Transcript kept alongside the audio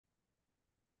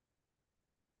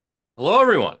Hello,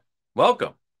 everyone.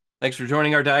 Welcome. Thanks for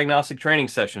joining our diagnostic training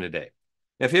session today.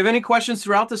 If you have any questions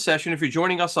throughout the session, if you're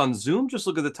joining us on Zoom, just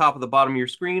look at the top of the bottom of your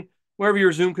screen. Wherever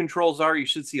your Zoom controls are, you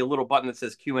should see a little button that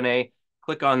says Q&A.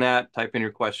 Click on that, type in your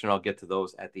question. I'll get to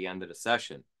those at the end of the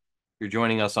session. If you're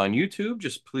joining us on YouTube,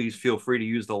 just please feel free to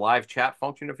use the live chat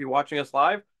function if you're watching us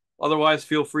live. Otherwise,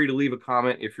 feel free to leave a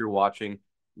comment if you're watching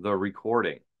the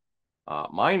recording.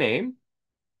 My name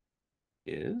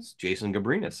is Jason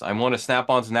Gabrinas. I'm one of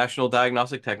Snap-on's national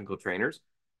diagnostic technical trainers.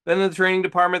 Been in the training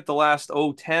department the last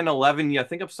 10, 11, I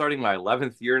think I'm starting my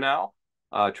 11th year now,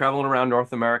 traveling around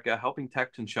North America, helping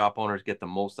techs and shop owners get the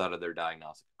most out of their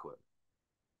diagnostic equipment.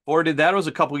 Before I did that, it was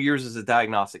a couple years as a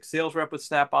diagnostic sales rep with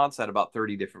Snap-on, so I had about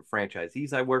 30 different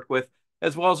franchisees I worked with,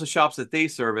 as well as the shops that they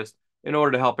serviced in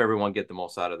order to help everyone get the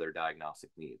most out of their diagnostic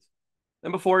needs.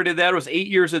 Then before I did that, it was 8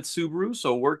 years at Subaru,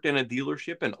 so worked in a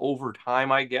dealership, and over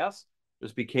time, I guess,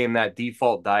 just became that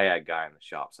default diag guy in the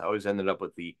shops. I always ended up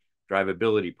with the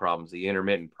drivability problems, the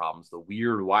intermittent problems, the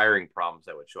weird wiring problems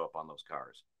that would show up on those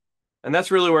cars. And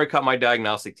that's really where I cut my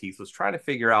diagnostic teeth, was trying to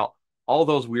figure out all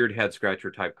those weird head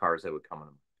scratcher type cars that would come in.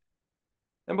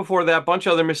 And before that, a bunch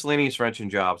of other miscellaneous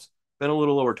wrenching jobs. Been a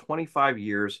little over 25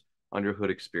 years under hood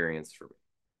experience for me.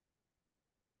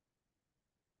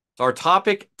 So our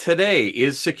topic today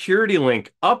is Security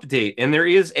Link update, and there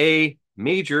is a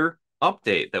major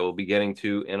update that we'll be getting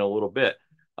to in a little bit.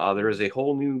 There is a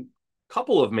whole new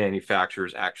couple of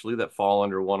manufacturers actually that fall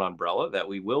under one umbrella that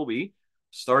we will be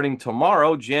starting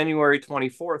tomorrow, January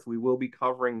 24th. We will be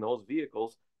covering those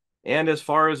vehicles. And as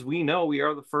far as we know, we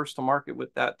are the first to market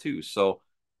with that too. So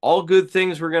all good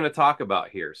things we're going to talk about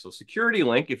here. So Security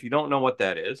Link, if you don't know what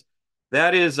that is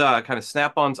kind of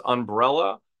Snap-on's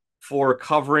umbrella for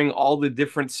covering all the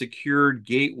different secured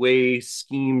gateway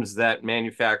schemes that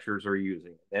manufacturers are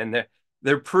using. And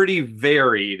they're pretty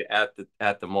varied at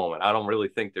the moment. I don't really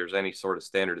think there's any sort of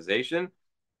standardization.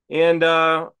 And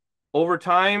over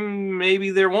time, maybe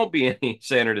there won't be any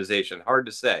standardization. Hard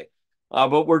to say.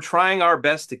 But we're trying our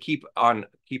best to keep on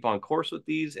course with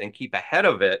these and keep ahead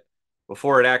of it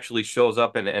before it actually shows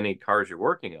up in any cars you're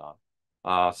working on.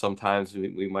 Sometimes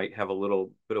we might have a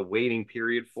little bit of waiting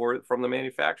period for it from the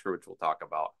manufacturer, which we'll talk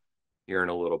about here in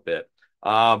a little bit.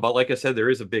 But like I said, there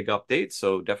is a big update,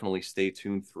 so definitely stay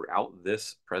tuned throughout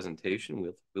this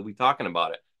presentation. We'll be talking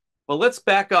about it. But let's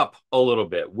back up a little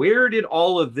bit. Where did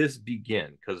all of this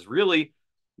begin? Because really,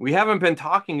 we haven't been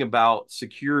talking about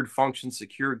secured functions,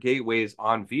 secure gateways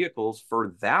on vehicles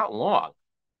for that long.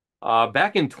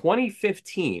 Back in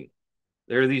 2015,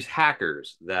 there are these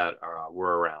hackers that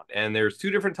were around, and there's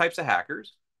two different types of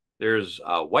hackers. There's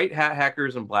white hat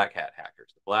hackers and black hat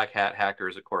hackers. The black hat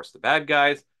hackers, of course, the bad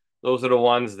guys. Those are the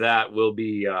ones that will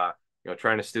be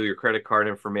trying to steal your credit card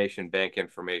information, bank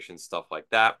information, stuff like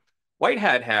that. White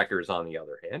hat hackers, on the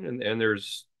other hand, and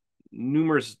there's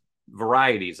numerous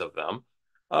varieties of them.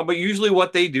 But usually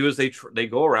what they do is they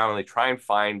go around and they try and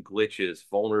find glitches,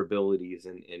 vulnerabilities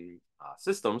in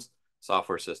systems,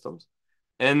 software systems,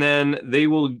 and then they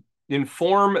will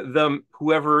inform them,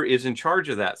 whoever is in charge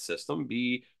of that system,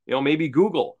 maybe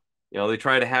Google. They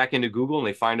try to hack into Google and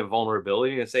they find a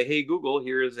vulnerability and say, hey, Google,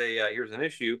 here's an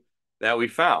issue that we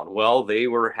found. Well, they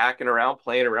were hacking around,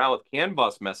 playing around with CAN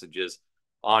bus messages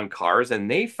on cars, and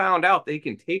they found out they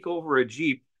can take over a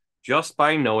Jeep just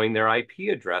by knowing their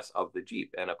IP address of the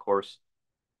Jeep. And of course,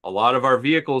 a lot of our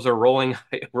vehicles are rolling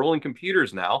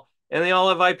computers now, and they all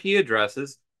have IP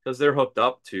addresses because they're hooked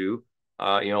up to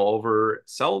over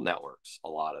cell networks, a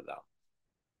lot of them.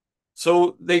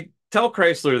 So they tell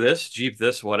Chrysler this, Jeep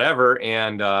this, whatever,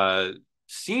 and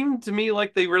seemed to me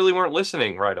like they really weren't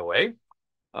listening right away.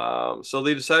 So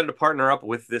they decided to partner up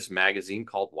with this magazine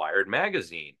called Wired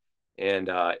Magazine. And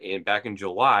back in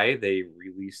July, they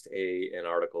released an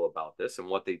article about this. And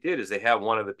what they did is they have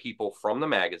one of the people from the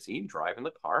magazine driving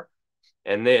the car,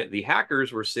 and the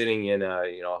hackers were sitting in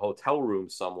a hotel room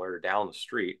somewhere down the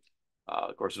street.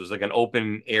 Of course, it was like an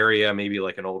open area, maybe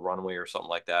like an old runway or something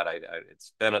like that.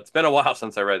 It's been a while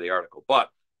since I read the article, but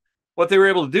what they were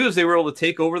able to do is they were able to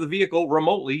take over the vehicle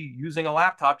remotely using a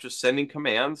laptop, just sending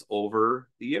commands over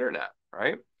the internet,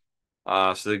 right?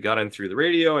 So they got in through the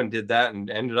radio and did that, and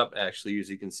ended up actually, as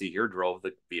you can see here, drove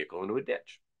the vehicle into a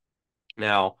ditch.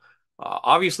 Now,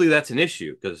 obviously, that's an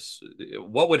issue, because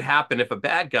what would happen if a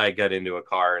bad guy got into a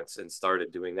car and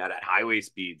started doing that at highway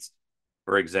speeds,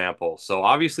 for example? So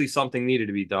obviously something needed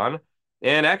to be done.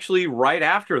 And actually, right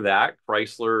after that,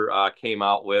 Chrysler came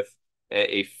out with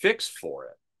a fix for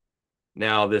it.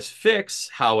 Now, this fix,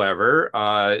 however,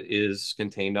 is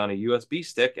contained on a USB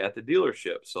stick at the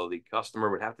dealership. So the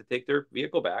customer would have to take their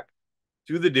vehicle back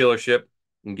to the dealership,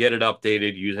 and get it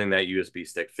updated using that USB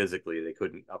stick physically. They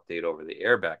couldn't update over the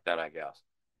air back then, I guess.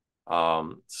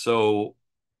 So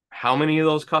how many of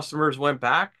those customers went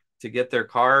back to get their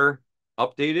car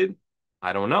updated?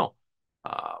 I don't know.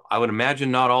 I would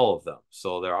imagine not all of them.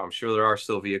 So I'm sure there are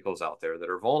still vehicles out there that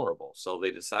are vulnerable. So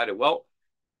they decided, well,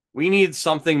 we need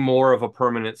something more of a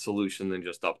permanent solution than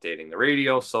just updating the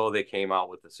radio. So they came out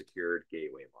with the secured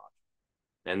gateway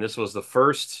module. And this was the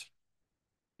first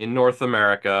in North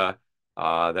America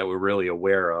that we're really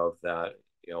aware of that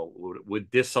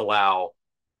would disallow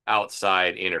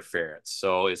outside interference.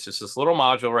 So it's just this little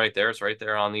module right there. It's right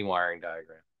there on the wiring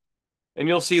diagram. And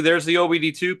you'll see there's the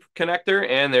OBD2 connector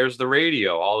and there's the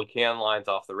radio, all the CAN lines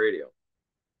off the radio.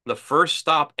 The first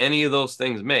stop any of those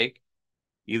things make,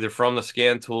 either from the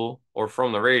scan tool or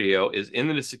from the radio, is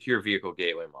in the secure vehicle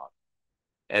gateway module.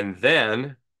 And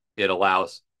then it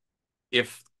allows,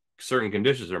 if certain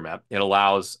conditions are met, it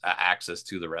allows access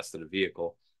to the rest of the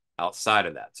vehicle outside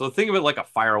of that. So think of it like a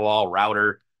firewall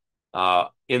router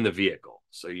in the vehicle.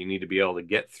 So you need to be able to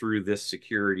get through this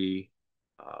security,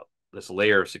 this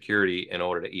layer of security in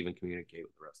order to even communicate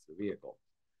with the rest of the vehicle.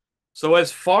 So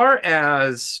as far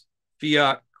as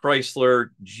Fiat,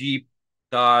 Chrysler, Jeep,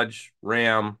 Dodge,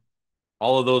 Ram,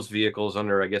 all of those vehicles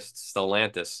under, I guess,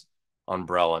 Stellantis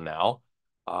umbrella now.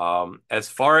 As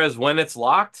far as when it's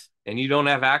locked and you don't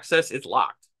have access, it's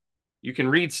locked. You can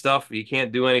read stuff, but you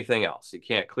can't do anything else. You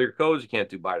can't clear codes, you can't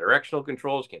do bidirectional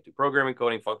controls, you can't do programming,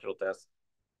 coding, functional tests,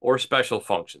 or special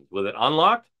functions. With it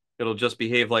unlocked, it'll just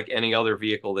behave like any other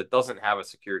vehicle that doesn't have a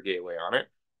secure gateway on it.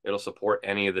 It'll support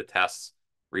any of the tests,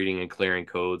 reading and clearing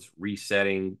codes,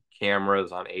 resetting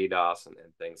cameras on ADAS, and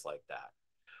things like that.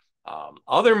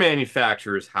 Other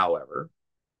manufacturers, however,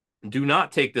 do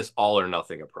not take this all or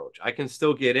nothing approach. I can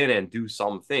still get in and do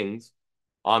some things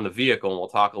on the vehicle, and we'll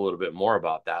talk a little bit more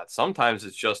about that. Sometimes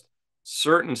it's just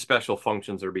certain special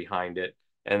functions are behind it,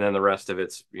 and then the rest of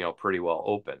it's pretty well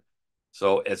open.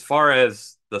 So as far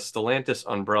as the Stellantis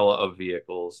umbrella of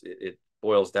vehicles, it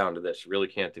boils down to this. You really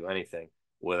can't do anything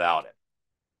without it.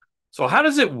 So how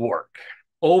does it work?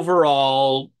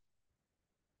 Overall,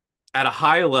 at a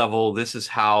high level, this is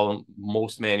how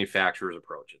most manufacturers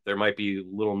approach it. There might be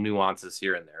little nuances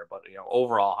here and there, but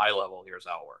overall, high level, here's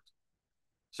how it works.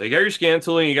 So you got your scan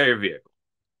tool and you got your vehicle.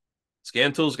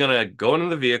 Scan tool is going to go into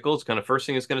the vehicle. It's going to, first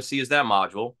thing it's going to see is that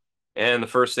module. And the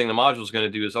first thing the module is going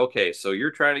to do is, okay, so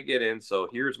you're trying to get in. So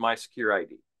here's my secure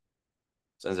ID.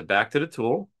 Sends it back to the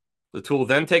tool. The tool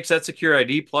then takes that secure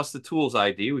ID plus the tool's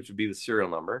ID, which would be the serial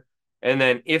number. And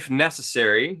then, if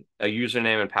necessary, a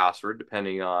username and password,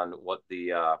 depending on what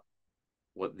the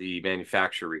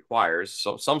manufacturer requires.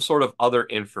 So some sort of other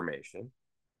information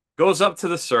goes up to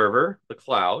the server, the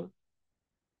cloud.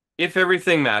 If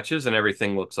everything matches and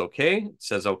everything looks okay, it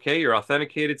says, okay, you're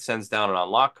authenticated, sends down an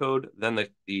unlock code. Then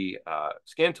the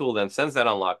scan tool then sends that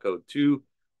unlock code to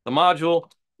the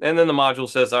module. And then the module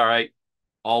says, all right,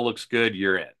 all looks good,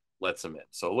 you're in. Lets them in.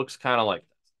 So it looks kind of like this.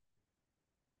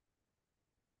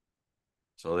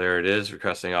 So there it is,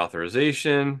 requesting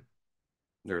authorization.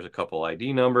 There's a couple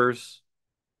ID numbers.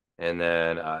 And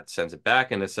then it sends it back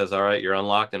and it says, all right, you're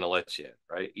unlocked, and it lets you in,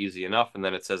 right? Easy enough. And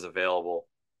then it says available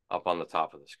up on the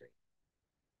top of the screen.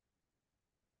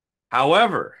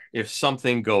 However, if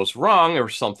something goes wrong or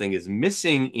something is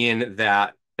missing in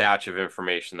that batch of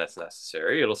information that's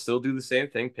necessary, it'll still do the same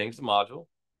thing, pings the module.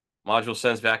 Module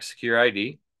sends back secure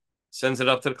ID, sends it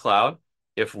up to the cloud.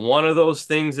 If one of those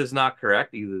things is not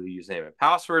correct, either the username and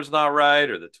password is not right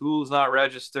or the tool is not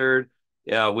registered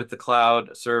with the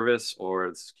cloud service, or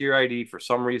the secure ID for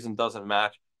some reason doesn't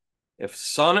match. If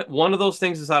one of those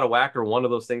things is out of whack or one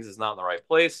of those things is not in the right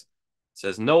place, it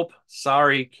says, nope,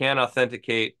 sorry, can't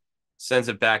authenticate, sends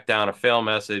it back down a fail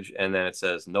message, and then it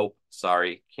says, nope,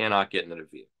 sorry, cannot get into the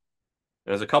vehicle.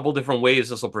 There's a couple different ways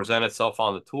this will present itself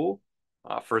on the tool.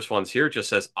 First one's here, it just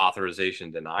says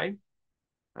authorization denied.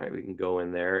 All right, we can go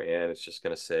in there and it's just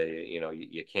going to say,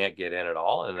 you can't get in at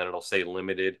all. And then it'll say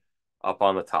limited up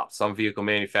on the top. Some vehicle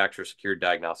manufacturer secured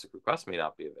diagnostic requests may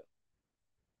not be available.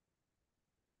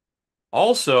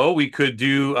 Also, we could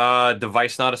do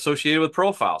device not associated with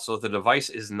profile. So if the device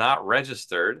is not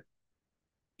registered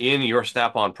in your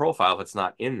Snap-on profile, if it's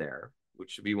not in there,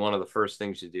 which should be one of the first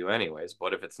things you do anyways,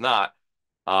 but if it's not,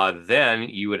 then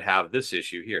you would have this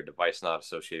issue here, device not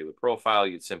associated with profile.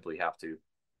 You'd simply have to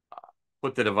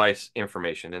put the device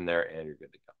information in there and you're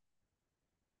good to go.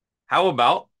 How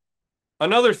about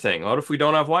another thing? What if we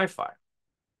don't have Wi-Fi?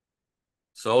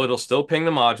 So it'll still ping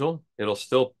the module. It'll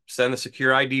still send the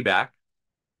secure ID back,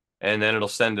 and then it'll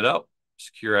send it up.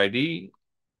 Secure ID,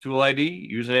 tool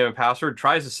ID, username and password.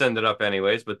 Tries to send it up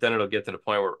anyways, but then it'll get to the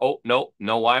point where, oh, no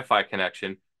Wi-Fi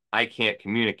connection. I can't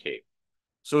communicate.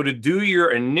 So to do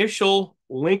your initial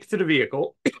link to the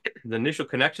vehicle, the initial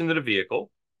connection to the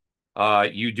vehicle,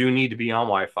 you do need to be on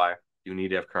Wi-Fi. You need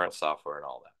to have current software and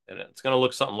all that. And it's going to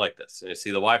look something like this. And you see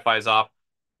the Wi-Fi is off.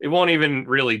 It won't even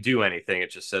really do anything.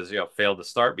 It just says, failed to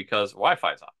start because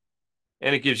Wi-Fi is off.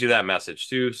 And it gives you that message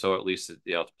too. So at least,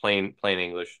 it's plain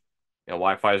English.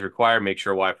 Wi-Fi is required. Make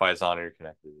sure Wi-Fi is on and you're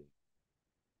connected.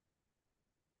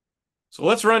 So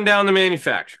let's run down the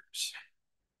manufacturers.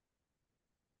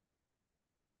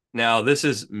 Now, this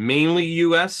is mainly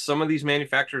US. Some of these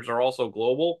manufacturers are also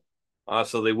global.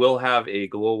 So they will have a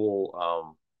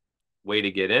global way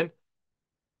to get in.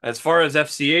 As far as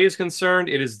FCA is concerned,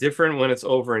 it is different when it's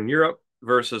over in Europe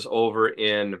versus over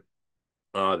in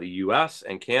the US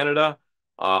and Canada.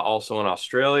 Also in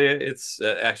Australia, it's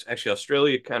actually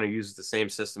Australia kind of uses the same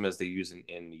system as they use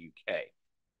in the UK.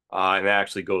 And that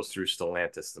actually goes through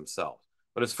Stellantis themselves.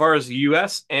 But as far as the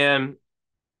US and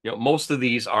most of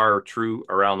these are true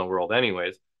around the world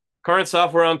anyways, current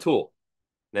software on tool.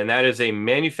 And that is a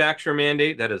manufacturer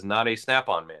mandate. That is not a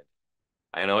Snap-on mandate.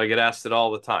 I know I get asked it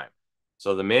all the time.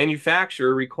 So the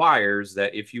manufacturer requires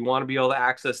that if you want to be able to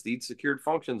access these secured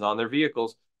functions on their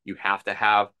vehicles, you have to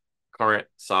have current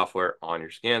software on your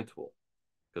scan tool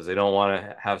because they don't want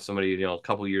to have somebody, a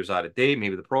couple years out of date.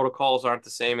 Maybe the protocols aren't the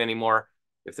same anymore.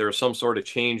 If there is some sort of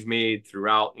change made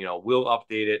throughout, we'll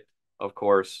update it, of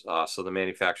course. So the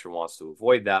manufacturer wants to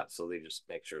avoid that. So they just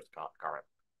make sure it's current.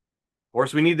 Of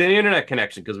course, we need the internet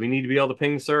connection because we need to be able to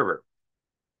ping the server.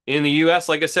 In the US,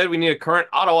 like I said, we need a current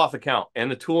AutoAuth account, and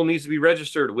the tool needs to be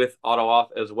registered with AutoAuth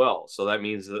as well. So that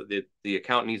means that the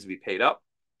account needs to be paid up,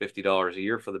 $50 a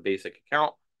year for the basic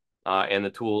account. And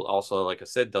the tool also, like I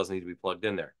said, does need to be plugged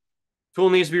in there. Tool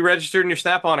needs to be registered in your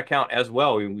Snap-on account as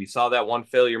well. We saw that one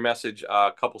failure message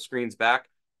a couple screens back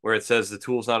where it says the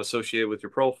tool's not associated with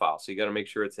your profile. So you got to make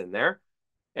sure it's in there.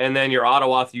 And then your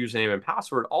AutoAuth username and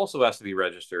password also has to be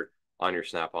registered on your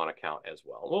Snap-on account as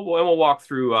well. We'll walk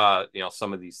through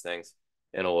some of these things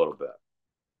in a little bit.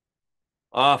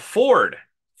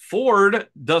 Ford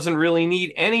doesn't really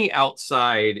need any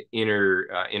outside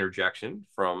interjection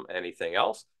from anything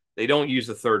else. They don't use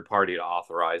a third party to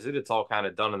authorize it. It's all kind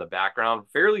of done in the background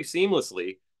fairly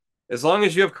seamlessly. As long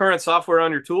as you have current software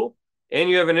on your tool and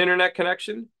you have an internet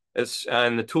connection,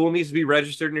 and the tool needs to be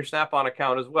registered in your Snap-on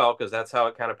account as well, because that's how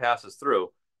it kind of passes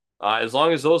through. As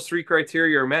long as those three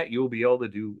criteria are met, you will be able to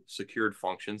do secured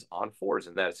functions on Fords,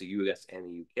 and that's the US and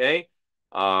the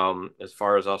UK. As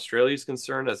far as Australia is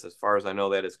concerned, as far as I know,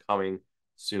 that is coming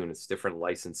soon. It's different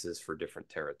licenses for different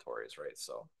territories, right?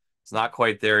 So it's not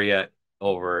quite there yet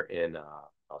over in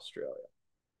Australia.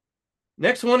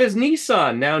 Next one is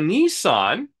Nissan. Now,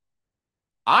 Nissan,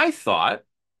 I thought,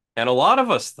 and a lot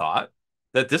of us thought,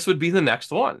 that this would be the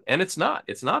next one. And it's not.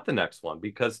 It's not the next one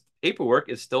because paperwork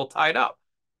is still tied up.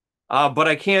 But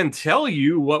I can tell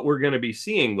you what we're going to be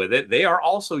seeing with it. They are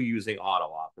also using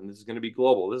AutoAuth, and this is going to be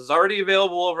global. This is already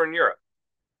available over in Europe.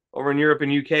 Over in Europe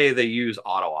and UK, they use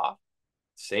AutoAuth.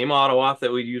 Same AutoAuth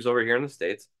that we use over here in the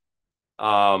States.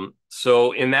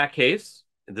 So in that case,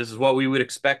 this is what we would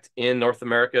expect in North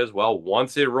America as well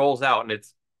once it rolls out, and it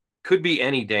could be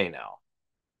any day now.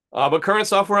 But current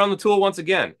software on the tool once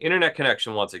again, internet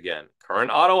connection once again,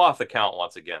 current AutoAuth account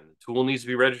once again. The tool needs to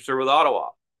be registered with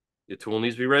AutoAuth. The tool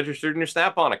needs to be registered in your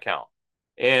Snap-on account.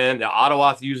 And the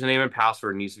AutoAuth username and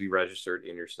password needs to be registered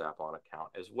in your Snap-on account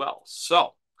as well.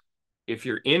 So if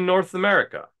you're in North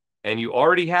America and you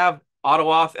already have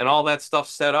AutoAuth and all that stuff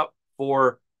set up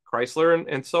for Chrysler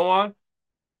and so on,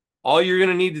 all you're going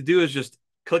to need to do is just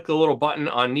click the little button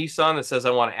on Nissan that says,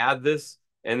 I want to add this.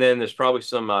 And then there's probably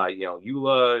some,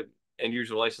 EULA end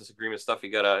user license agreement stuff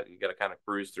you gotta kind of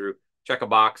cruise through, check a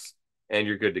box, and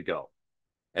you're good to go.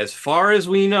 As far as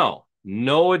we know,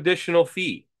 no additional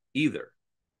fee either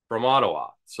from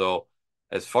AutoAuth. So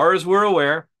as far as we're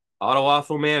aware, AutoAuth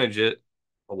will manage it.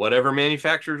 Whatever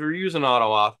manufacturers are using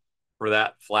AutoAuth for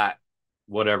that flat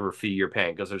whatever fee you're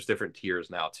paying, because there's different tiers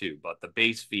now too. But the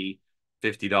base fee,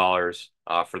 $50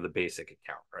 for the basic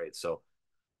account, right? So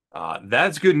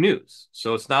that's good news.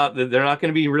 So it's not that they're not going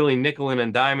to be really nickeling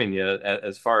and diming you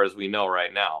as far as we know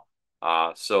right now.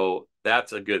 So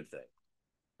that's a good thing.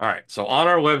 All right. So on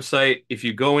our website, if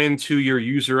you go into your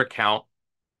user account,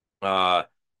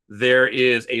 there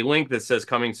is a link that says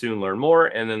coming soon, learn more.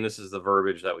 And then this is the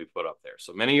verbiage that we put up there.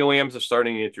 So many OEMs are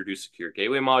starting to introduce secure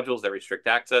gateway modules that restrict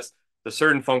access to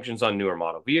certain functions on newer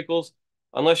model vehicles,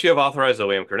 unless you have authorized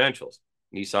OEM credentials.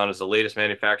 Nissan is the latest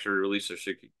manufacturer to release their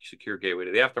secure gateway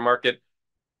to the aftermarket,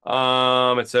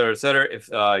 et cetera, et cetera. If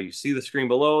you see the screen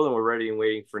below, then we're ready and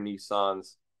waiting for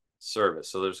Nissan's service.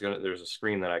 So there's a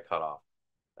screen that I cut off.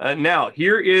 Now,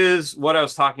 here is what I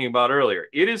was talking about earlier.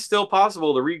 It is still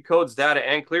possible to read codes, data,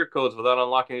 and clear codes without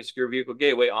unlocking a secure vehicle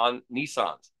gateway on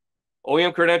Nissans.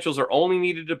 OEM credentials are only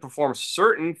needed to perform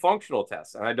certain functional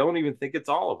tests, and I don't even think it's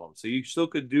all of them. So you still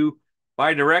could do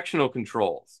bidirectional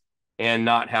controls and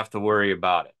not have to worry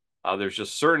about it. There's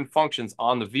just certain functions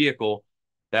on the vehicle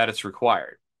that it's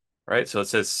required, right? So it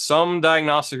says some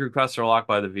diagnostic requests are locked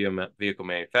by the vehicle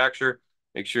manufacturer.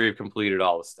 Make sure you've completed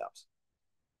all the steps.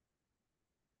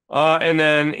 And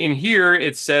then in here,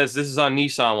 it says this is on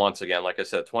Nissan once again. Like I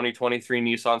said, 2023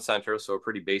 Nissan Sentra, so a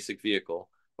pretty basic vehicle.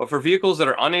 But for vehicles that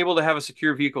are unable to have a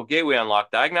secure vehicle gateway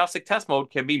unlocked, diagnostic test mode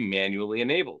can be manually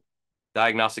enabled.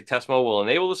 Diagnostic test mode will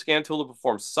enable the scan tool to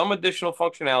perform some additional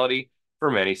functionality for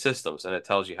many systems, and it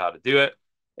tells you how to do it.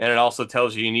 And it also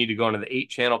tells you need to go into the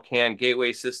 8-channel CAN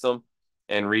gateway system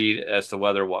and read as to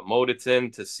what mode it's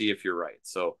in to see if you're right.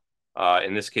 So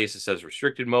in this case, it says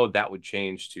restricted mode. That would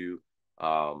change to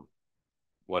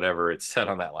whatever it said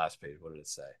on that last page. What did it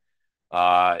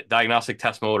say? Diagnostic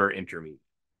test mode or intermediate,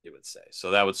 it would say.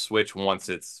 So that would switch once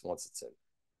it's in.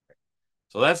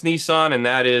 So that's Nissan, and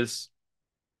that is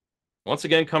once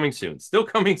again coming soon. Still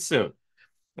coming soon.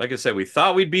 Like I said, we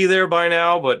thought we'd be there by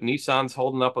now, but Nissan's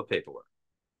holding up with paperwork.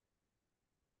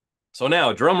 So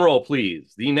now, drum roll,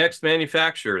 please. The next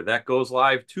manufacturer that goes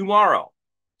live tomorrow.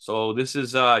 So this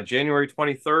is January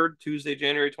 23rd, Tuesday,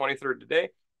 January 23rd today.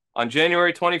 On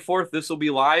January 24th, this will be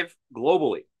live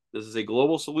globally. This is a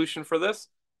global solution for this.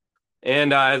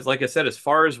 And like I said, as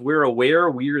far as we're aware,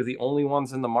 we are the only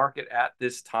ones in the market at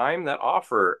this time that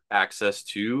offer access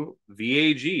to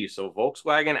VAG. So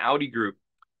Volkswagen Audi Group.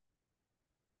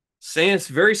 Saying it's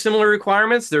very similar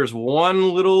requirements. There's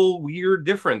one little weird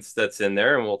difference that's in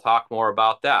there, and we'll talk more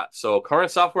about that. So current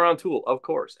software on tool, of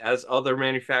course, as other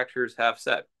manufacturers have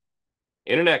said.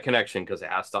 Internet connection, because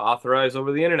it has to authorize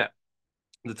over the internet.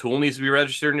 The tool needs to be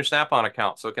registered in your Snap-on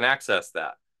account so it can access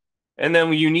that. And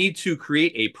then you need to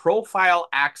create a profile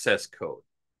access code.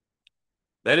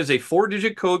 That is a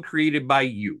 4-digit code created by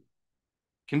you.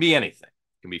 It can be anything.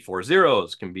 It can be 4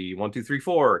 zeros, can be 1, 2, 3,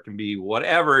 4, it can be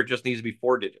whatever. It just needs to be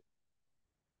 4 digits.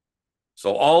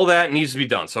 So all that needs to be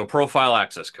done. So profile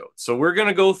access code. So we're going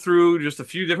to go through just a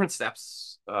few different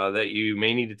steps that you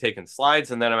may need to take in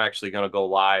slides. And then I'm actually going to go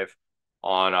live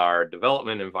on our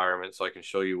development environment so I can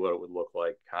show you what it would look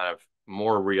like kind of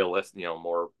more realistic,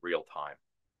 more real time.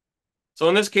 So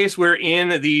in this case, we're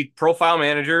in the profile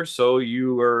manager. So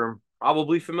you are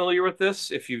probably familiar with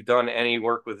this if you've done any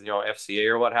work with, FCA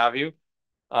or what have you.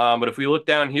 But if we look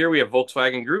down here, we have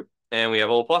Volkswagen Group and we have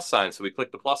a little plus sign. So we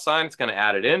click the plus sign, it's going to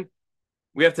add it in.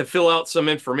 We have to fill out some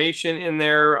information in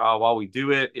there while we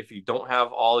do it. If you don't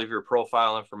have all of your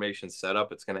profile information set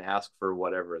up, it's going to ask for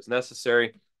whatever is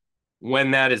necessary.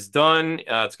 When that is done,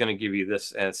 it's going to give you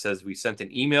this, and it says we sent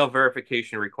an email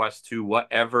verification request to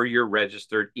whatever your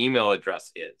registered email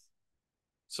address is.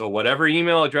 So whatever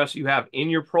email address you have in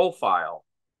your profile,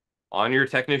 on your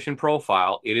technician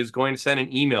profile, it is going to send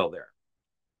an email there.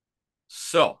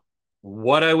 So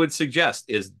what I would suggest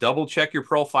is double check your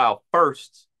profile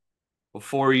first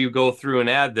before you go through and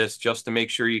add this, just to make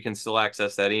sure you can still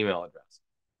access that email address.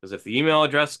 Because if the email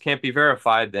address can't be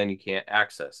verified, then you can't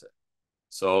access it.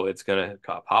 So it's going to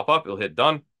pop up. You'll hit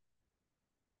done.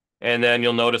 And then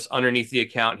you'll notice underneath the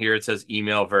account here, it says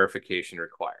email verification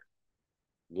required.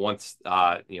 Once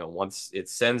it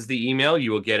sends the email,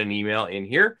 you will get an email in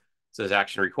here. It says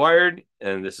action required.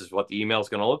 And this is what the email is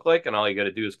going to look like. And all you got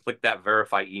to do is click that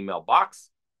verify email box.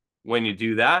 When you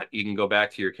do that, you can go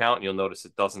back to your account and you'll notice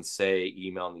it doesn't say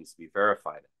email needs to be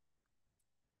verified.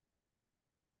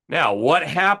 Now, what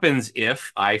happens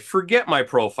if I forget my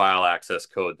profile access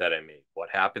code that I made? What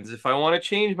happens if I want to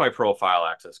change my profile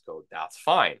access code? That's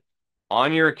fine.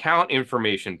 On your account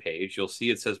information page, you'll see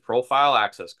it says profile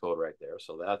access code right there.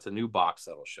 So that's a new box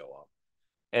that'll show up.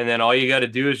 And then all you got to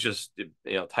do is just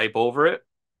type over it,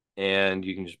 and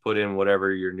you can just put in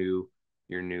whatever your new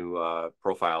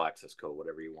profile access code,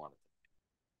 whatever you want.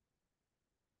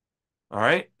 All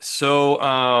right.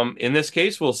 So in this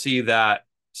case, we'll see that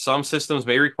some systems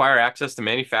may require access to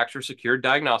manufacturer secured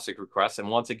diagnostic requests. And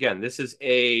once again, this is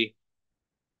a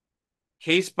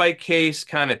case-by-case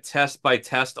kind of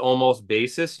test-by-test almost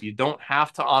basis. You don't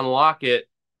have to unlock it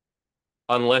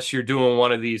unless you're doing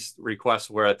one of these requests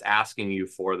where it's asking you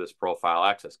for this profile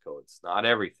access code. It's not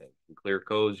everything. You can clear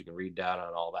codes, you can read data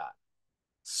and all that.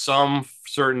 Some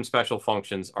certain special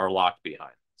functions are locked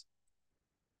behind.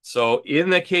 So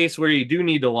in the case where you do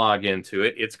need to log into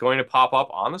it, it's going to pop up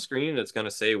on the screen. It's going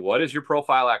to say, what is your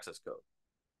profile access code?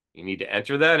 You need to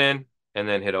enter that in and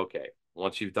then hit OK.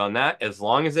 Once you've done that, as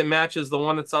long as it matches the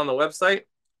one that's on the website,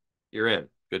 you're in.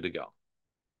 Good to go.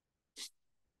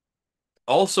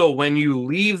 Also, when you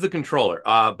leave the controller,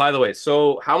 by the way,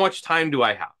 so how much time do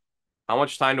I have? How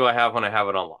much time do I have when I have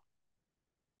it unlocked?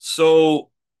 So,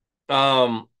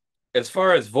 um, as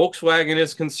far as Volkswagen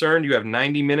is concerned, you have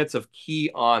 90 minutes of key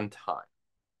on time.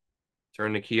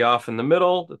 Turn the key off in the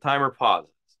middle, the timer pauses.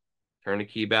 Turn the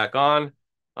key back on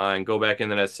and go back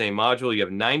into that same module. You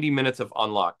have 90 minutes of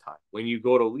unlock time. When you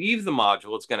go to leave the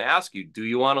module, it's going to ask you, do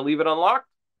you want to leave it unlocked?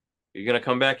 Are you going to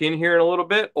come back in here in a little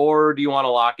bit, or do you want to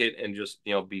lock it and just,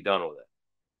 be done with it?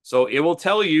 So it will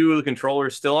tell you the controller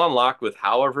is still unlocked with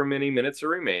however many minutes are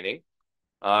remaining.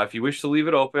 If you wish to leave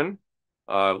it open,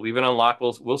 leave it unlocked,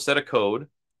 we'll set a code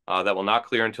that will not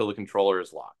clear until the controller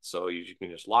is locked. So you can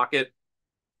just lock it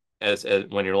as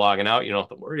when you're logging out. You don't have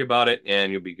to worry about it,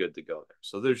 and you'll be good to go there.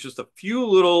 So there's just a few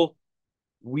little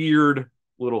weird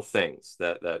little things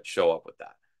that show up with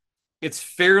that. It's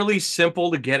fairly simple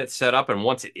to get it set up, and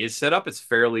once it is set up, it's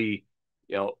fairly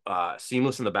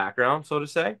seamless in the background, so to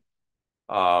say.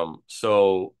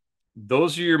 So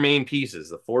those are your main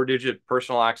pieces: the 4-digit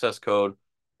personal access code,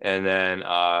 and then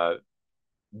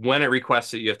when it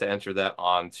requests it, you have to enter that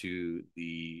onto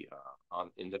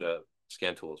into the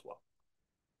scan tool as well.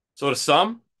 So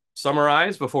to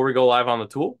summarize before we go live on the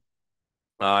tool,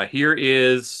 here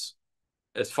is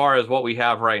as far as what we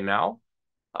have right now.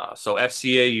 So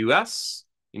FCA US,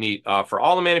 you need for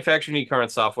all the manufacturers, you need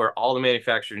current software. All the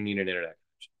manufacturers need an internet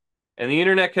connection, and the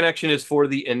internet connection is for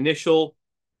the initial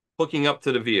hooking up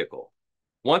to the vehicle.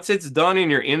 Once it's done and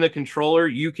you're in the controller,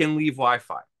 you can leave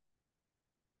Wi-Fi.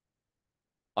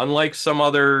 Unlike some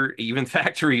other even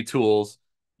factory tools,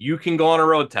 you can go on a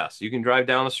road test. You can drive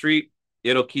down the street.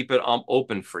 It'll keep it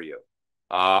open for you.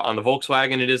 On the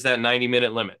Volkswagen, it is that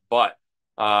 90-minute limit. But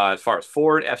as far as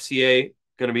Ford, FCA,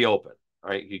 going to be open. All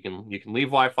right, you can leave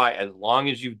Wi-Fi as long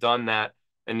as you've done that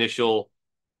initial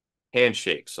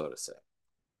handshake, so to say.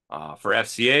 For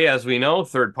FCA, as we know,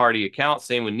 third-party account.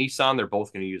 Same with Nissan. They're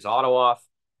both going to use auto off.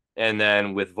 And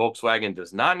then with Volkswagen,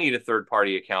 does not need a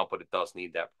third-party account, but it does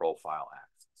need that profile access.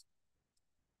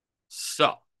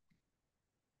 So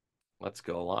let's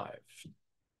go live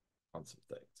on some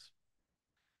things.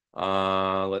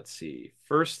 Let's see.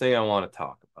 First thing I want to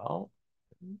talk about.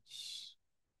 Oops.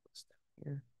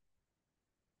 Here.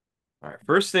 All right.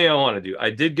 First thing I want to do. I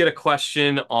did get a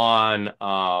question on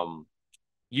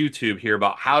YouTube here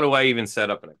about how do I even set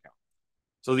up an account.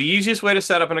 So the easiest way to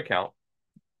set up an account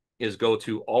is go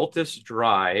to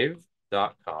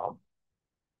altusdrive.com.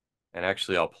 And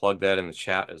actually, I'll plug that in the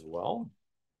chat as well.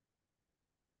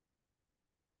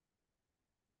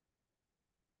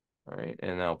 All right,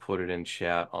 and I'll put it in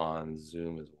chat on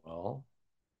Zoom as well.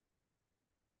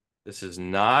 This is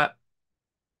not,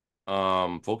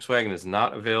 Volkswagen is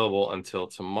not available until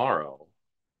tomorrow,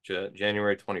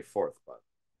 January 24th, but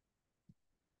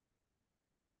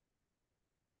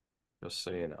just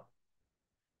so you know.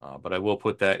 But I will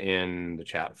put that in the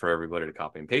chat for everybody to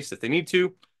copy and paste if they need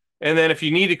to. And then if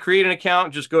you need to create an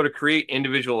account, just go to create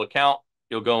individual account.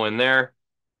 You'll go in there.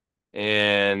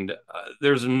 And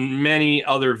there's many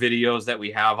other videos that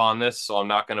we have on this, so I'm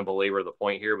not going to belabor the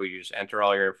point here, but you just enter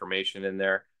all your information in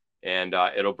there, and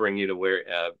it'll bring you to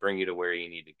where you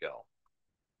need to go.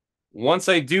 Once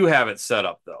I do have it set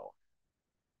up, though,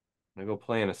 I'm going to go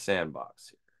play in a sandbox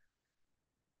here.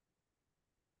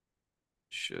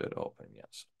 Should open,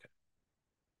 yes. Okay.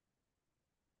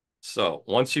 So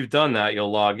once you've done that,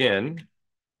 you'll log in.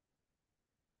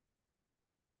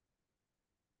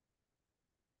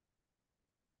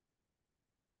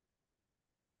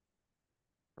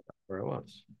 Where it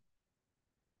was.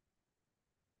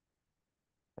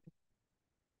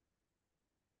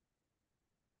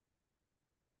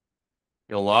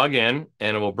 You'll log in,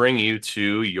 and it will bring you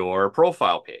to your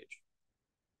profile page.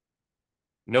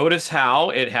 Notice how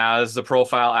it has the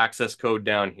profile access code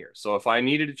down here. So if I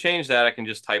needed to change that, I can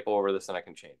just type over this and I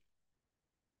can change it.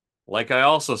 Like I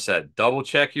also said, double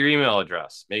check your email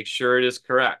address. Make sure it is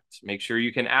correct. Make sure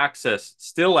you can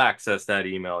still access that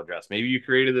email address. Maybe you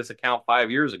created this account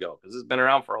 5 years ago because it's been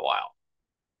around for a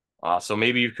while. So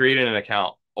maybe you've created an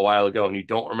account a while ago and you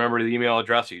don't remember the email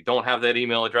address, or you don't have that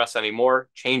email address anymore.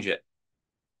 Change it.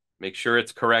 Make sure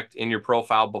it's correct in your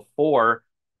profile before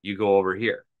you go over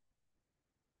here.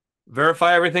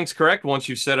 Verify everything's correct once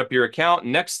you've set up your account.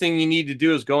 Next thing you need to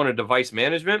do is go into device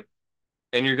management,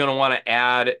 and you're going to want to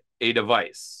add a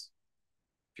device.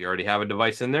 If you already have a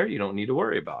device in there, you don't need to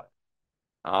worry about it.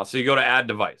 So you go to add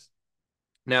device.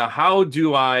 Now, how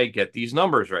do I get these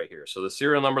numbers right here? So the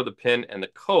serial number, the PIN, and the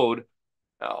code.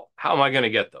 Now, how am I going to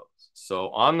get those? So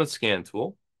on the scan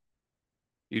tool,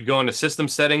 you'd go into system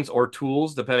settings or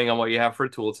tools, depending on what you have for a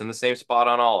tool. It's in the same spot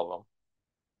on all of them.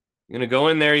 You're going to go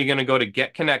in there. You're going to go to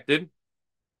get connected.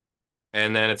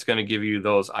 and then it's going to give you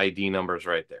those ID numbers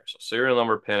right there. So serial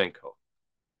number, PIN, and code.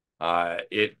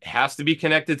 It has to be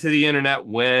connected to the internet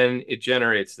when it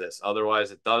generates this.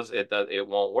 Otherwise, it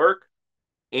won't work.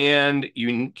 And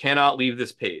you cannot leave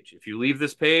this page. If you leave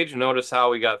this page, notice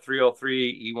how we got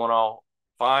 303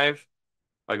 E105. If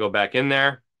I go back in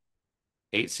there,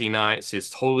 8C9, it's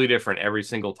totally different every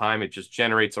single time. It just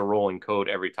generates a rolling code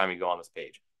every time you go on this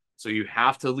page. So you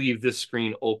have to leave this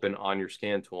screen open on your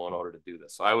scan tool in order to do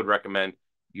this. So I would recommend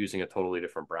using a totally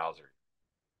different browser,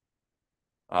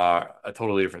 a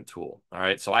totally different tool. All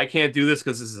right. So I can't do this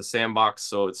because this is a sandbox,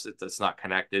 so it's not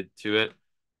connected to it.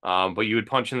 But you would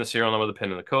punch in the serial number, the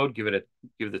PIN, and the code,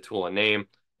 give the tool a name,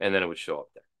 and then it would show up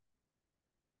there.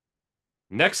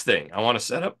 Next thing, I want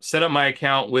to set up my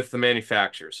account with the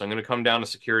manufacturer. So I'm going to come down to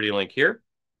Security Link here,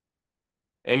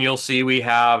 and you'll see we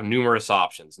have numerous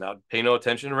options. Now, pay no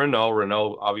attention to Renault.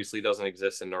 Renault obviously doesn't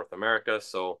exist in North America,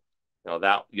 so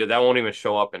that won't even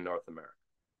show up in North America.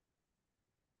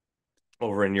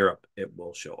 Over in Europe, it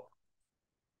will show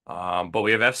up. But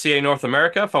we have FCA North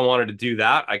America. If I wanted to do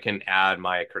that, I can add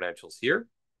my credentials here,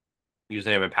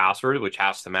 username and password, which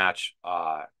has to match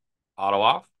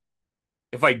auto-auth.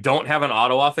 If I don't have an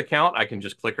auto-auth account, I can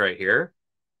just click right here,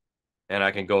 and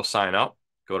I can go sign up,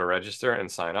 go to register,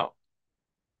 and sign up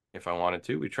if I wanted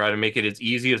to. We try to make it as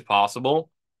easy as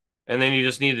possible, and then you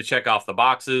just need to check off the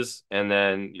boxes, and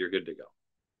then you're good to go.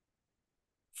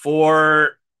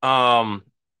 For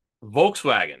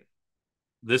Volkswagen,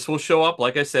 this will show up,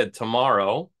 like I said,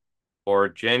 tomorrow or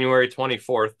January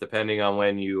 24th, depending on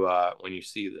when you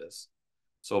see this.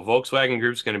 So Volkswagen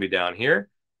Group's going to be down here,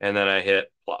 and then I hit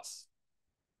plus.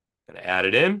 Going to add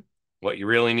it in. What you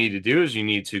really need to do is you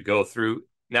need to go through.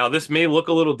 Now, this may look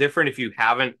a little different if you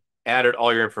haven't added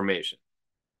all your information.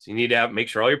 So you need to make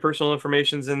sure all your personal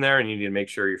information's in there, and you need to make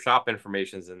sure your shop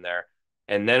information's in there,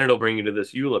 and then it'll bring you to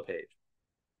this EULA page.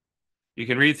 You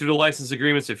can read through the license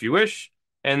agreements if you wish,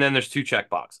 and then there's 2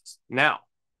 checkboxes. Now,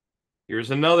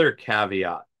 here's another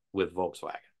caveat with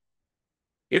Volkswagen.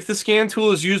 If the scan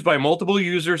tool is used by multiple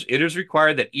users, it is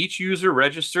required that each user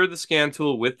register the scan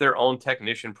tool with their own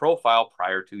technician profile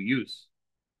prior to use.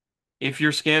 If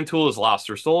your scan tool is lost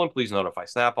or stolen, please notify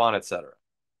Snap-on, etc.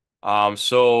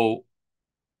 So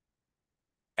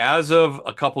as of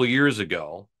a couple years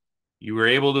ago, you were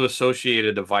able to associate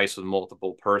a device with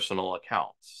multiple personal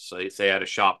accounts. So say I had a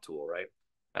shop tool, right?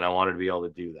 And I wanted to be able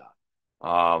to do that.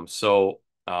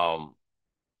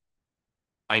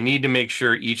 I need to make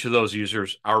sure each of those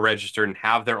users are registered and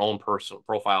have their own personal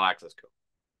profile access code.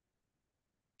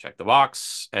 Check the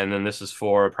box, and then this is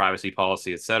for privacy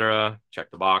policy, etc. Check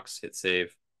the box, hit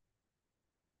save.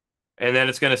 And then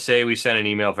it's going to say we sent an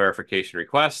email verification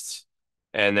request,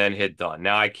 and then hit done.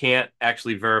 Now, I can't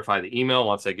actually verify the email.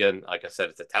 Once again, like I said,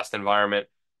 it's a test environment.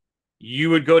 You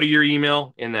would go to your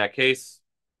email in that case,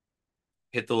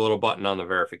 hit the little button on the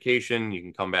verification. You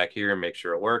can come back here and make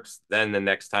sure it works. Then the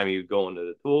next time you go into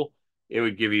the tool, it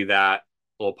would give you that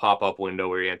little pop-up window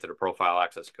where you enter the profile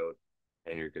access code,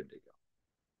 and you're good to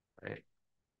go. Right.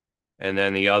 And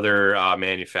then the other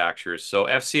manufacturers. So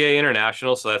FCA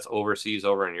International, so that's overseas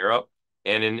over in Europe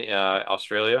and in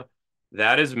Australia.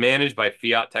 That is managed by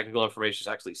Fiat Technical Information. It's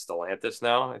actually Stellantis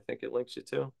now, I think it links you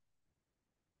to.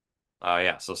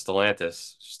 Yeah, so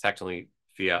Stellantis, just technically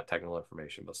Fiat Technical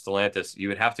Information, but Stellantis, you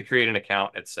would have to create an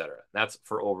account, etc. That's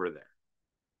for over there.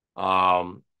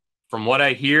 From what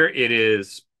I hear, it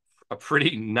is a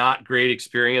pretty not great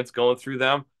experience going through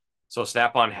them. So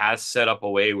Snap-on has set up a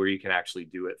way where you can actually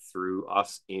do it through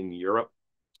us in Europe.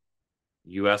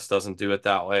 US doesn't do it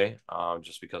that way,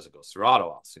 just because it goes through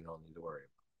auto-auth, so you don't need to worry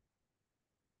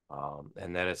about it.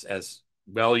 And then it's as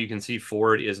well, you can see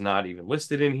Ford is not even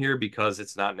listed in here because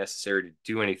it's not necessary to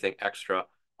do anything extra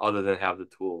other than have the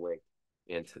tool linked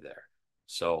into there.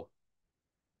 So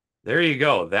there you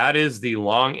go. That is the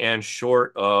long and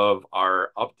short of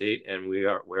our update, and we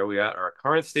are where we are at our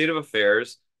current state of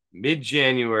affairs, mid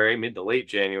to late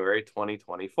January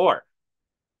 2024.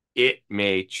 It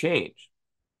may change.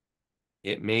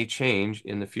 It may change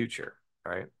in the future,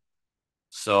 right?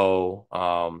 So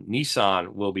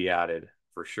Nissan will be added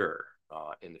for sure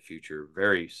in the future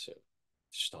very soon.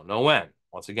 Just don't know when.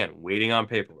 Once again, waiting on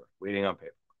paperwork.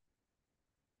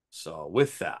 So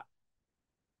with that,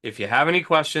 if you have any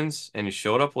questions and you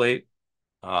showed up late,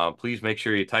 please make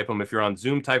sure you type them. If you're on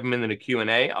Zoom, type them in the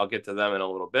Q&A. I'll get to them in a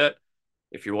little bit.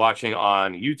 If you're watching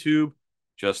on YouTube,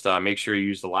 just make sure you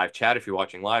use the live chat if you're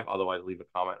watching live. Otherwise, leave a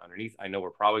comment underneath. I know we're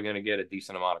probably going to get a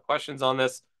decent amount of questions on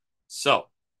this. So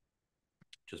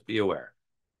just be aware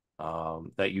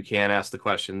that you can ask the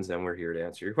questions, and we're here to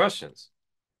answer your questions.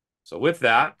 So with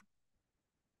that,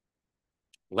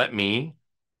 let me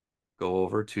go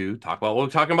over to talk about what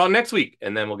we're talking about next week,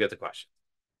 and then we'll get to questions.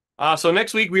 So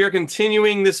next week we are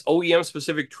continuing this OEM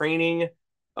specific training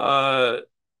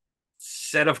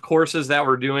set of courses that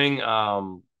we're doing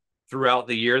throughout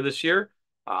the year this year.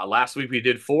 Last week we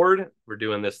did Ford. We're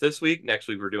doing this week. Next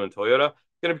week we're doing Toyota.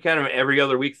 It's going to be kind of an every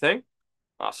other week thing.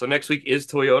 So next week is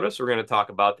Toyota. So we're going to talk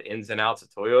about the ins and outs of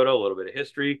Toyota, a little bit of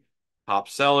history, top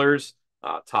sellers,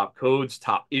 top codes,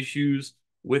 top issues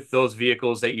with those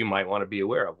vehicles that you might want to be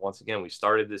aware of. Once again, we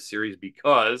started this series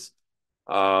because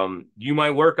you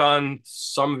might work on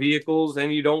some vehicles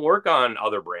and you don't work on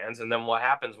other brands. And then what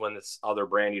happens when this other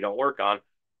brand you don't work on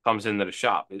comes into the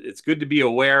shop? It's good to be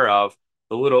aware of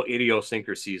the little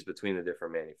idiosyncrasies between the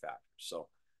different manufacturers. So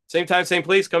same time, same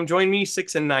place. Come join me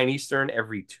 6 and 9 Eastern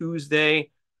every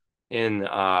Tuesday in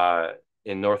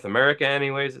North America.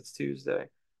 Anyways, it's Tuesday.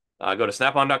 Go to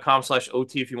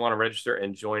snapon.com/OT if you want to register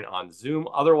and join on Zoom.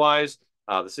 Otherwise,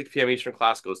 the 6 p.m. Eastern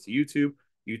class goes to YouTube,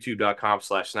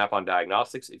 youtube.com/Snap-on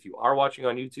Diagnostics. If you are watching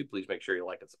on YouTube, please make sure you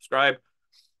like and subscribe.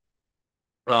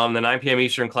 The 9 p.m.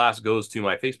 Eastern class goes to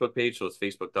my Facebook page. So it's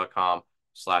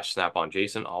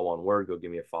facebook.com/SnapOnJason, all one word. Go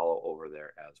give me a follow over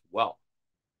there as well.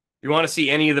 If you want to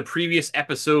see any of the previous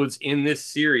episodes in this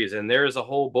series, and there is a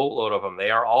whole boatload of them, they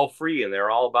are all free and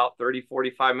they're all about 30,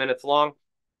 45 minutes long.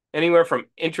 Anywhere from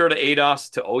intro to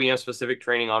ADAS to OEM specific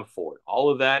training on Ford.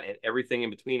 All of that and everything in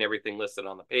between, everything listed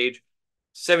on the page.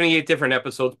 78 different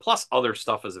episodes, plus other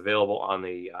stuff is available on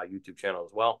the YouTube channel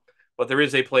as well. But there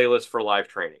is a playlist for live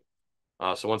training.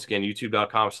 So once again,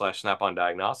 youtube.com/Snap-on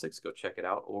Diagnostics. Go check it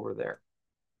out over there.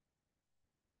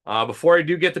 Before I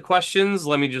do get to questions,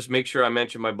 let me just make sure I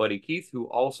mention my buddy Keith, who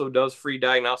also does free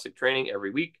diagnostic training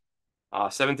every week.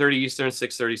 7:30 Eastern,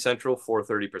 6:30 Central,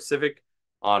 4:30 Pacific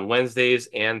on Wednesdays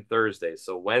and Thursdays.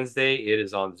 So Wednesday, it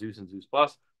is on Zeus and Zeus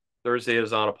Plus. Thursday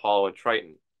is on Apollo and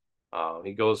Triton.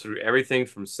 He goes through everything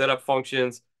from setup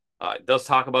functions. It does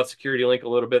talk about Security Link a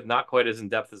little bit, not quite as in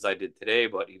depth as I did today,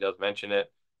 but he does mention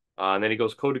it. And then he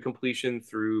goes code to completion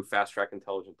through Fast Track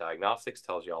Intelligent Diagnostics,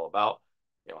 tells you all about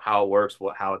how it works,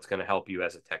 how it's going to help you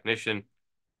as a technician.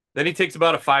 Then he takes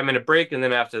about a 5-minute break, and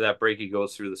then after that break, he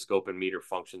goes through the scope and meter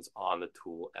functions on the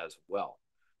tool as well.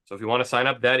 So if you want to sign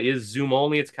up, that is Zoom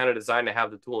only. It's kind of designed to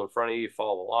have the tool in front of you,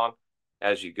 follow along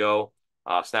as you go.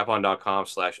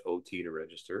 snapon.com/OT to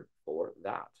register for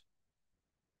that.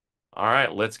 All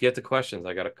right, let's get to questions.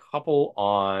 I got a couple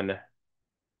on.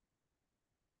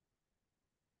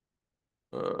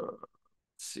 Let's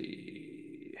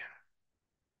see.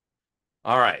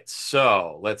 All right,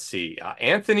 so let's see.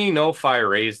 Anthony No Fire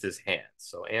raised his hand.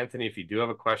 So Anthony, if you do have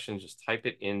a question, just type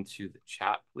it into the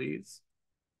chat, please.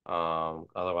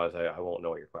 Otherwise, I won't know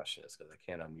what your question is because I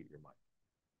can't unmute your mic.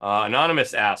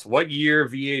 Anonymous asks, what year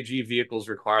VAG vehicles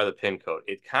require the PIN code?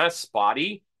 It's kind of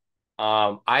spotty.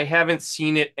 I haven't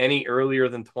seen it any earlier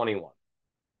than 21.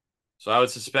 So I would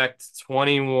suspect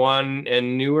 21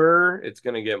 and newer, it's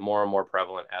going to get more and more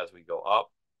prevalent as we go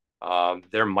up.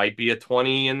 There might be a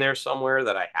 20 in there somewhere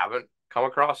that I haven't come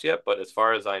across yet, but as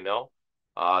far as I know,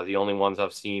 the only ones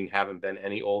I've seen haven't been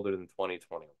any older than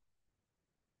 2020.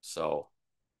 So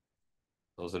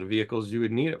those are the vehicles you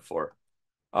would need it for.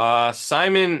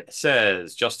 Simon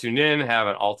says, just tuned in, have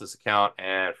an Altus account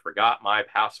and forgot my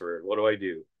password. What do I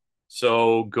do?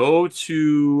 So go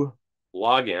to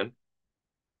login.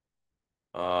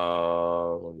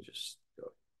 Let me just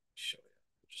go show you.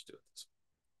 Just do it this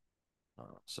way.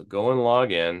 So go and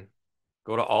log in.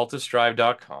 Go to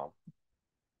altusdrive.com.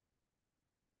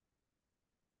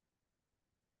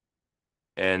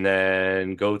 And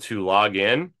then go to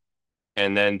login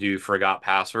and then do forgot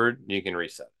password. You can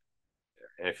reset it.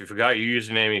 And if you forgot your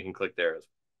username, you can click there as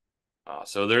well.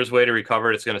 So there's a way to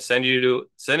recover it. It's going to send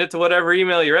it to whatever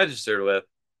email you registered with.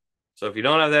 So if you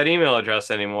don't have that email address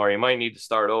anymore, you might need to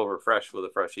start over fresh with a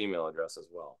fresh email address as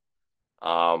well.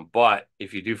 But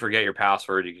if you do forget your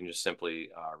password, you can just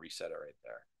simply reset it right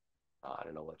there. And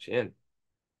it'll let you in.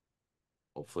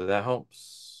 Hopefully that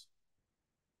helps.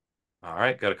 All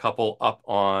right, got a couple up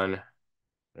on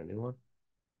a new one.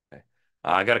 Okay.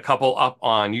 I got a couple up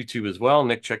on YouTube as well.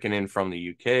 Nick checking in from the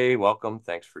UK. Welcome.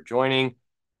 Thanks for joining.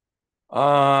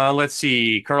 Let's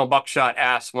see. Colonel Buckshot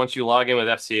asks, once you log in with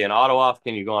FCA and AutoAuth,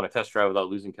 can you go on a test drive without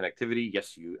losing connectivity?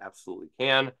 Yes, you absolutely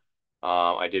can.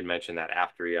 I did mention that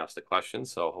after he asked the question,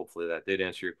 so hopefully that did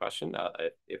answer your question.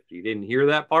 If you didn't hear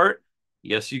that part,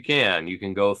 yes, you can. You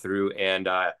can go through and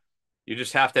you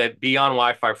just have to be on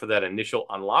Wi-Fi for that initial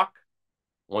unlock.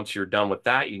 Once you're done with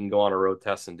that, you can go on a road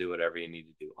test and do whatever you need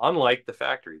to do, unlike the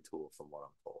factory tool from what I'm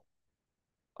told.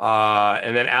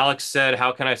 And then Alex said,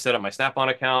 how can I set up my Snap-on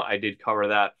account? I did cover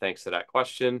that. Thanks to that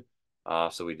question.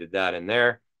 So we did that in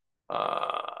there.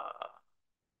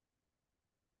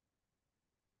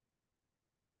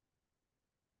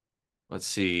 Let's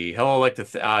see. Hello,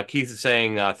 Keith is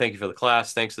saying, thank you for the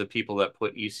class. Thanks to the people that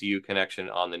put ECU connection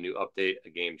on the new update, a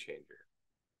game changer.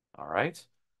 All right.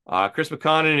 Chris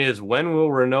McConnell is, when will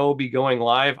Renault be going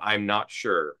live? I'm not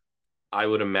sure. I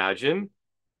would imagine,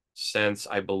 since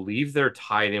I believe they're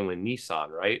tied in with Nissan,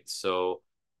 right? So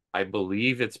I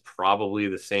believe it's probably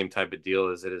the same type of deal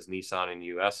as it is Nissan in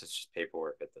the US. It's just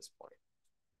paperwork at this point.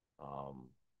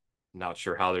 Not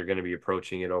sure how they're going to be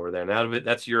approaching it over there. Now,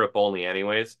 that's Europe only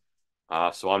anyways.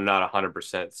 So I'm not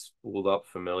 100% spooled up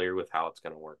familiar with how it's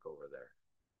going to work over there.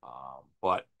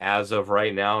 But as of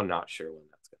right now, not sure when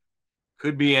that's going to.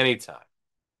 Could be anytime.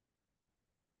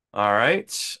 All right.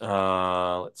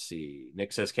 Let's see.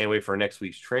 Nick says, can't wait for next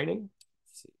week's training.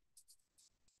 Let's see.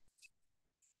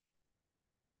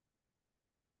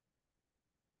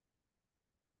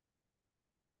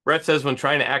 Brett says, when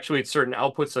trying to actuate certain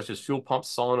outputs such as fuel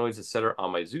pumps, solenoids, etc.,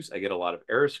 on my Zeus, I get a lot of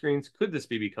error screens. Could this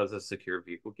be because of secure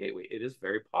vehicle gateway? It is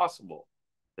very possible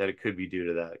that it could be due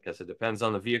to that, because it depends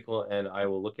on the vehicle, and I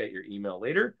will look at your email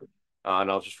later, and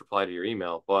I'll just reply to your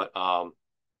email. But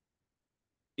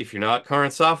if you're not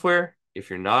current software,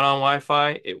 if you're not on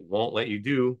Wi-Fi, it won't let you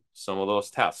do some of those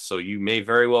tests. So you may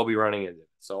very well be running into it.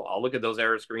 So I'll look at those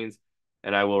error screens,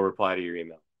 and I will reply to your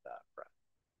email with that, Brett.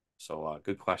 So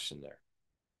good question there.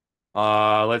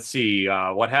 Let's see.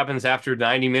 What happens after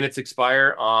 90 minutes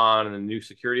expire on the new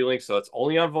security link? So it's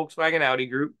only on Volkswagen Audi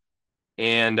group.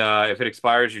 And if it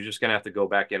expires, you're just going to have to go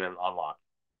back in and unlock.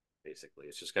 Basically,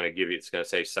 it's just going to give you, it's going to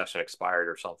say session expired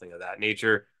or something of that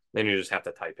nature. Then you just have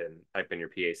to type in your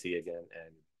PAC again.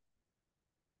 And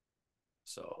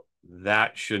so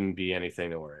that shouldn't be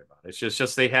anything to worry about. It's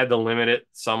just they had to limit it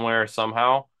somewhere,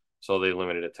 somehow. So they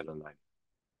limited it to the 90.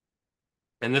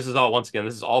 And this is all, once again,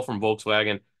 this is all from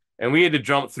Volkswagen. And we had to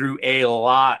jump through a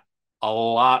lot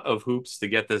of hoops to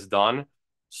get this done.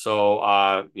 So,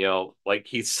 like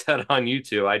Keith said on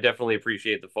YouTube, I definitely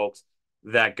appreciate the folks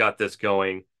that got this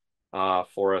going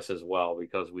for us as well,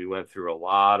 because we went through a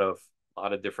lot of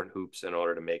different hoops in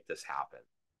order to make this happen.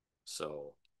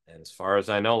 So, and as far as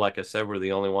I know, like I said, we're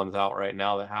the only ones out right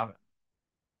now that have it.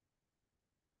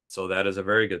 So that is a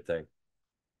very good thing.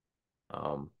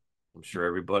 I'm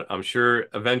sure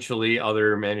eventually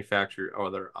other manufacturer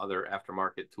or other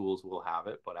aftermarket tools will have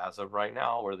it, but as of right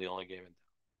now, we're the only game in town.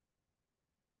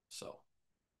 So,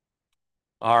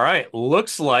 all right,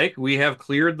 looks like we have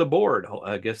cleared the board.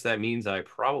 I guess that means I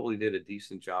probably did a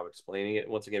decent job explaining it.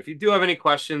 Once again, if you do have any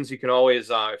questions, you can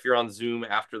always, if you're on Zoom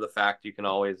after the fact, you can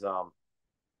always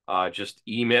just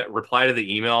reply to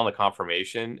the email on the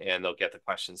confirmation, and they'll get the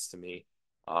questions to me.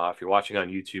 If you're watching on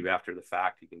YouTube after the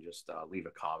fact, you can just leave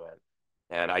a comment.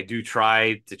 And I do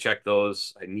try to check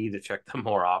those. I need to check them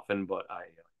more often, but I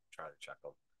try to check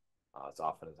them as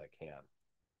often as I can.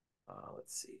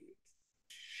 Let's see.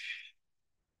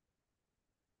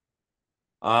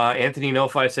 Anthony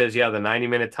Nofi says, yeah, the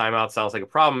 90-minute timeout sounds like a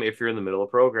problem if you're in the middle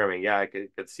of programming. Yeah, I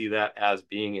could see that as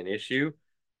being an issue.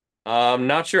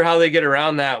 Not sure how they get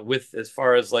around that with as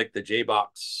far as like the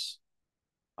JBox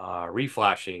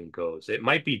reflashing goes. It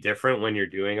might be different when you're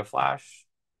doing a flash.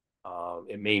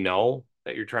 It may know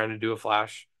that you're trying to do a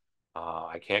flash.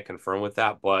 I can't confirm with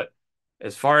that, but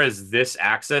as far as this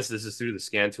access, this is through the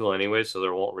scan tool anyway, so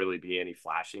there won't really be any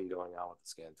flashing going on with the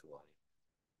scan tool.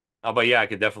 But yeah, I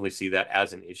could definitely see that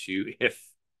as an issue if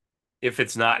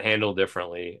it's not handled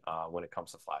differently when it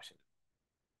comes to flashing.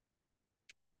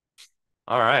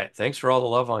 All right, thanks for all the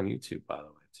love on YouTube, by the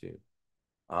way, too.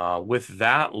 With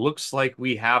that, looks like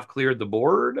we have cleared the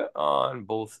board on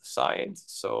both sides.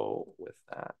 So with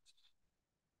that,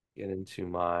 get into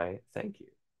my thank you.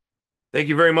 Thank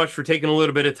you very much for taking a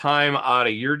little bit of time out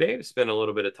of your day to spend a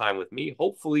little bit of time with me.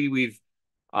 Hopefully, we've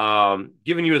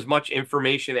given you as much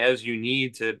information as you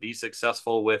need to be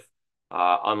successful with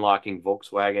unlocking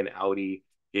Volkswagen, Audi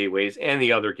gateways, and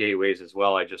the other gateways as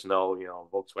well. I just know,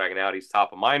 Volkswagen Audi's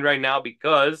top of mind right now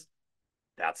because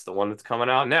that's the one that's coming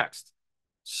out next.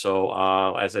 So,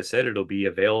 as I said, it'll be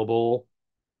available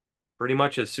pretty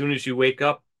much as soon as you wake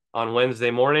up on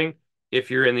Wednesday morning.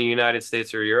 If you're in the United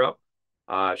States or Europe,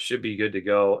 should be good to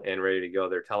go and ready to go.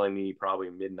 They're telling me probably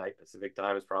midnight Pacific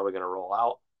time is probably going to roll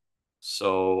out.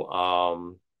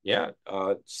 So,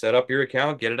 set up your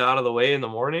account, get it out of the way in the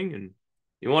morning, and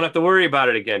you won't have to worry about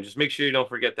it again. Just make sure you don't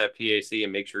forget that PAC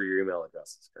and make sure your email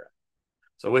address is correct.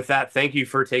 So with that, thank you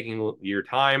for taking your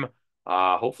time.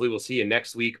 Hopefully we'll see you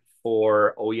next week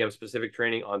for OEM specific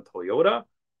training on Toyota.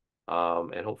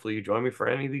 And hopefully you join me for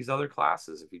any of these other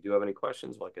classes. If you do have any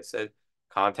questions, like I said,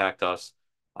 contact us.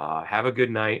 Have a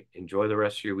good night. Enjoy the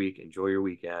rest of your week. Enjoy your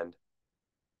weekend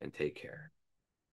and take care.